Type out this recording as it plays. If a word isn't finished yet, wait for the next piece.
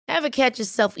Ever catch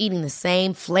yourself eating the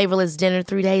same flavorless dinner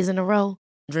 3 days in a row?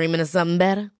 Dreaming of something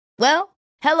better? Well,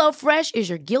 HelloFresh is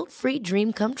your guilt-free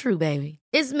dream come true, baby.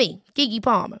 It's me, Keke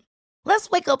Palmer. Let's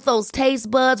wake up those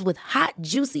taste buds with hot,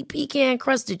 juicy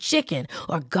pecan-crusted chicken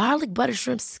or garlic butter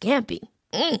shrimp scampi.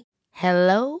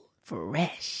 Hello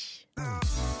Fresh.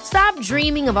 Stop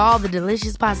dreaming of all the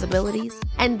delicious possibilities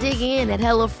and dig in at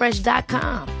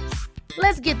HelloFresh.com.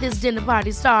 Let's get this dinner party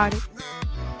started.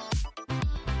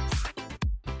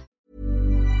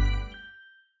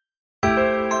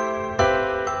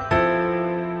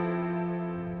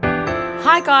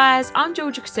 Hi guys, I'm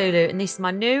Georgia Kasulu and this is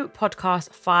my new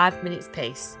podcast, 5 Minutes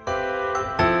Peace.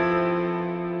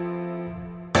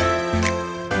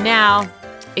 Now,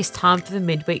 it's time for the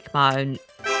Midweek Moan.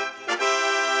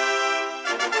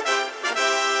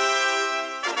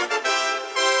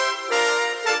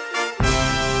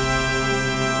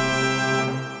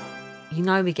 You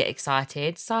know we get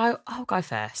excited, so I'll go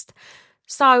first.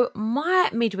 So my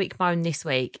Midweek Moan this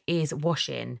week is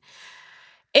washing.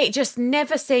 It just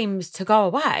never seems to go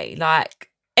away, like,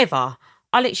 ever.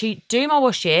 I literally do my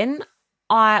washing,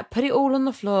 I put it all on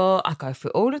the floor, I go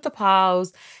through all of the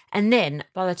piles, and then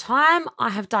by the time I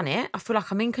have done it, I feel like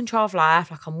I'm in control of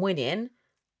life, like I'm winning.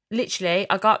 Literally,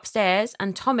 I go upstairs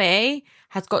and Tommy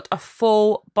has got a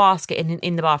full basket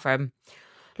in the bathroom.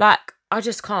 Like, I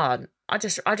just can't. I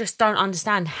just don't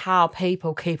understand how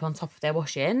people keep on top of their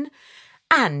washing.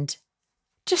 And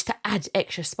just to add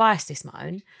extra spice this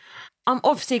Moan, I'm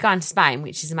obviously going to Spain,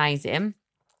 which is amazing.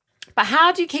 But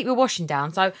how do you keep your washing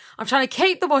down? So I'm trying to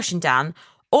keep the washing down,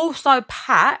 also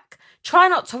pack, try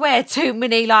not to wear too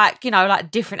many,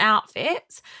 different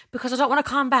outfits because I don't want to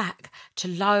come back to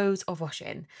loads of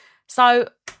washing. So,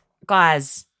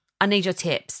 guys, I need your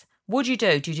tips. What do?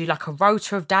 Do you do like a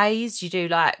rota of days? What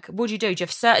do you do? Do you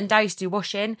have certain days to do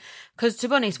washing? Because to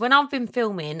be honest, when I've been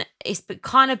filming, it's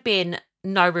kind of been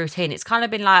no routine. It's kind of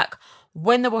been like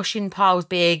when the washing pile's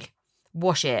big,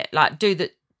 wash it. Like do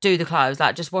the clothes,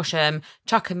 like just wash them,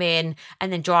 chuck them in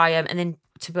and then dry them. And then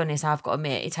to be honest, I've got to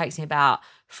admit, it takes me about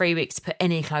 3 weeks to put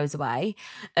any clothes away,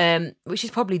 which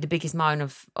is probably the biggest moan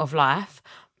of life.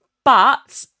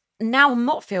 But now I'm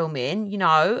not filming,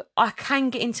 I can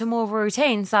get into more of a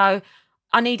routine. So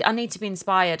I need to be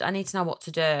inspired. I need to know what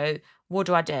to do. What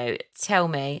do I do? Tell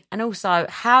me. And also,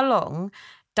 how long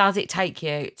does it take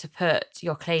you to put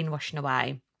your clean washing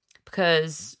away?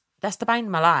 Because that's the bane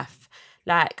of my life.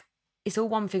 Like, it's all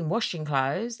one thing washing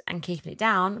clothes and keeping it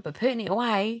down, but putting it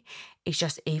away is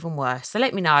just even worse. So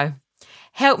let me know.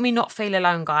 Help me not feel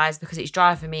alone, guys, because it's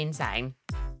driving me insane.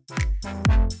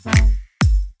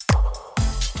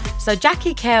 So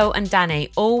Jackie, Kel and Danny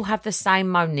all have the same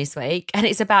moan this week, and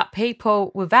it's about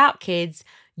people without kids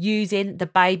using the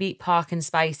baby parking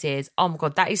spaces. Oh my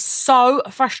God, that is so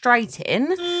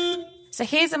frustrating. So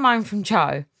here's a moan from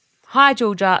Joe. Hi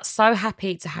Georgia, so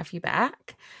happy to have you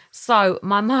back. So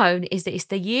my moan is that it's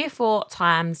the year 4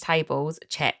 times tables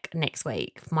check next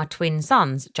week for my twin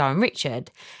sons, Joe and Richard.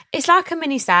 It's like a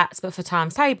mini SATs but for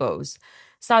times tables.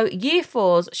 So year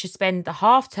 4s should spend the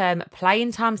half term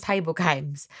playing times table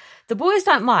games. The boys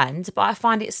don't mind, but I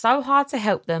find it so hard to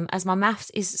help them as my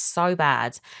maths is so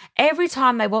bad. Every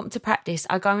time they want to practice,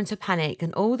 I go into panic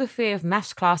and all the fear of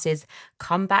maths classes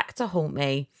come back to haunt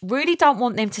me. Really don't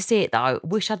want them to see it though.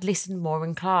 Wish I'd listened more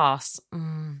in class.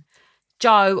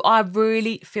 Joe, I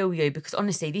really feel you because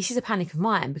honestly, this is a panic of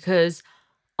mine because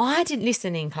I didn't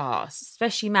listen in class,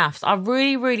 especially maths. I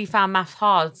really, really found maths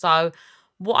hard. So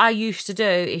what I used to do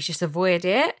is just avoid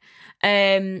it.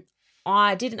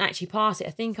 I didn't actually pass it. I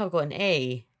think I got an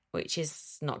E, which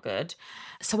is not good.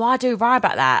 So I do worry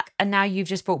about that. And now you've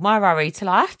just brought my worry to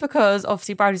life because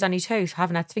obviously Brody's only 2, so I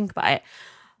haven't had to think about it.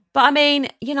 But I mean,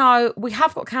 we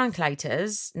have got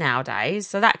calculators nowadays,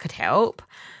 so that could help.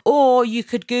 Or you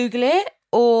could Google it,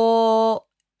 or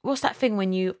what's that thing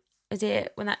when you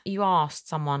asked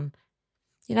someone,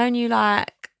 and you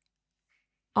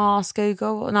ask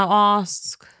Google,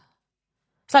 ask.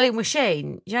 It's like a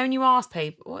machine. When you ask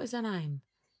people, what is her name?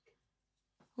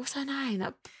 What's her name?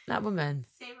 That woman.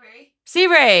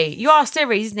 Siri. You ask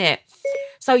Siri, isn't it?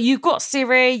 So you've got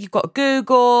Siri, you've got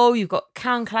Google, you've got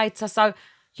calculator. So,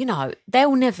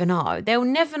 they'll never know. They'll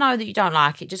never know that you don't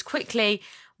like it. Just quickly,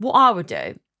 what I would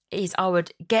do is I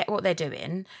would get what they're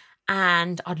doing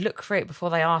and I'd look for it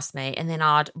before they ask me and then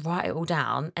I'd write it all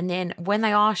down. And then when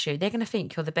they ask you, they're going to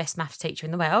think you're the best maths teacher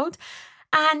in the world.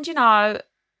 And,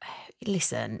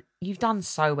 listen, you've done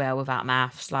so well without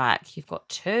maths. Like, you've got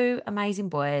 2 amazing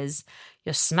boys.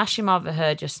 You're smashing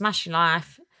motherhood. You're smashing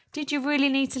life. Did you really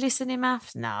need to listen in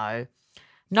maths? No.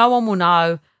 No one will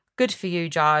know. Good for you,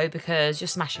 Joe, because you're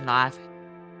smashing life.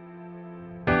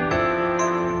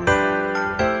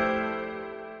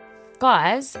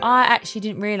 Guys, I actually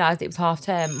didn't realise it was half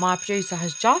term. My producer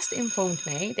has just informed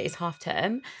me that it's half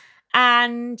term,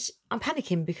 and I'm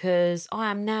panicking because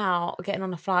I am now getting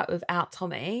on a flight without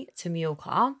Tommy to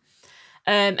Mallorca.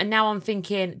 And now I'm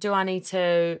thinking, do I need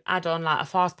to add on like a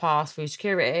fast pass through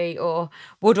security, or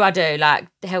what do I do? Like,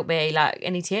 help me, like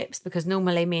any tips? Because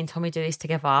normally me and Tommy do this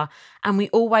together, and we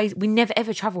never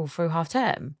ever travel through half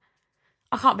term.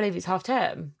 I can't believe it's half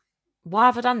term. Why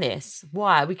have I done this?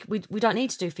 Why? We don't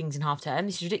need to do things in half term.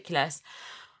 This is ridiculous.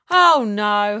 Oh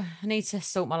no, I need to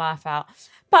sort my life out.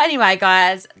 But anyway,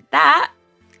 guys, that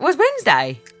was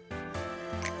Wednesday.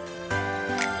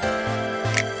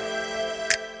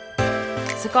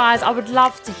 So guys, I would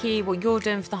love to hear what you're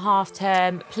doing for the half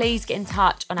term. Please get in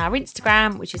touch on our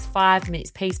Instagram, which is 5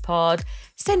 Minutes Peace Pod.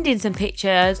 Send in some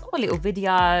pictures or little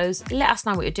videos. Let us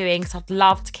know what you're doing, because I'd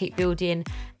love to keep building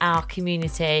our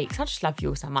community, because I just love you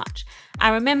all so much.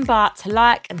 And remember to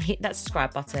like and hit that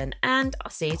subscribe button, and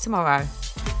I'll see you tomorrow.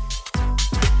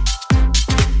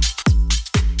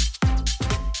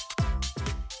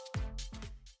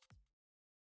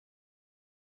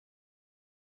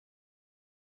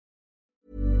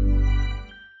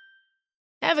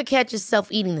 Ever catch yourself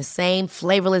eating the same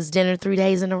flavorless dinner 3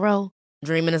 days in a row?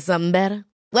 Dreaming of something better?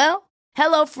 Well,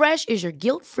 HelloFresh is your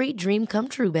guilt-free dream come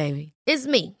true, baby. It's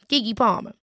me, Keke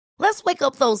Palmer. Let's wake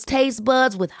up those taste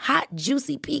buds with hot,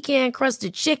 juicy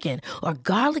pecan-crusted chicken or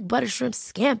garlic butter shrimp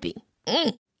scampi.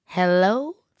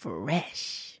 Hello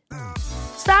Fresh.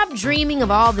 Stop dreaming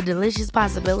of all the delicious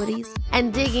possibilities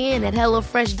and dig in at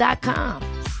HelloFresh.com.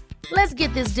 Let's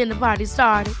get this dinner party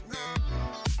started.